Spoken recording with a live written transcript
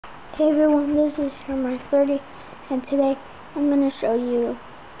Hey everyone, this is Jeremiah 30, and today I'm going to show you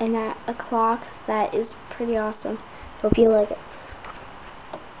a clock that is pretty awesome. Hope you like it.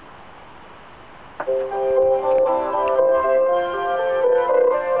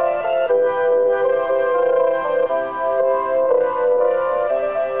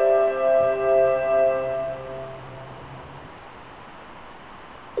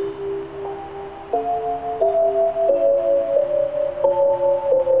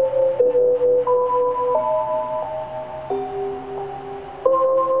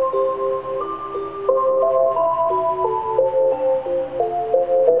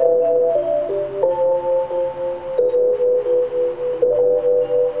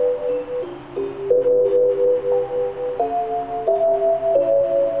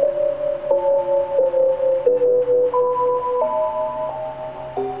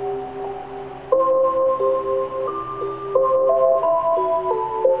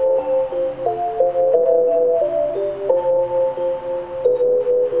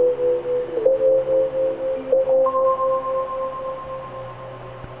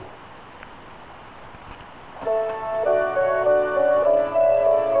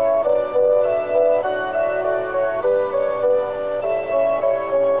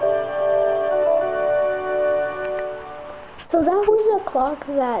 So that was a clock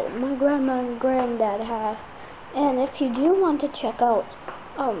that my grandma and granddad have, and if you do want to check out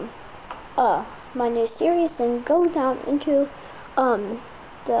my new series, then go down into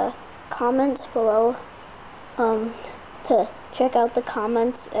the comments below to check out the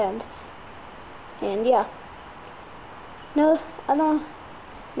comments and yeah. No, I don't.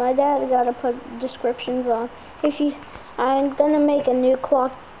 My dad gotta put descriptions on. I'm gonna make a new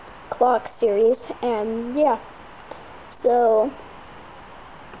clock series, and yeah. So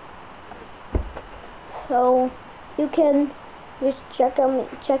you can just check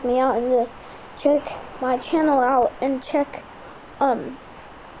me out and check my channel out and check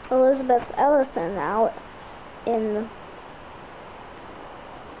Elizabeth Ellison out in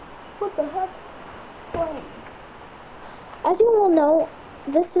what the heck? As you all know,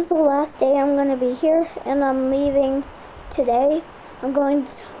 this is the last day I'm going to be here, and I'm leaving today. I'm going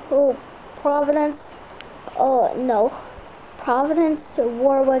to Providence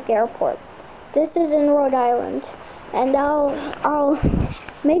Warwick Airport. This is in Rhode Island, and I'll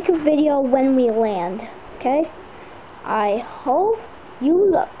make a video when we land, okay? I hope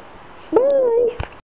you love. Bye!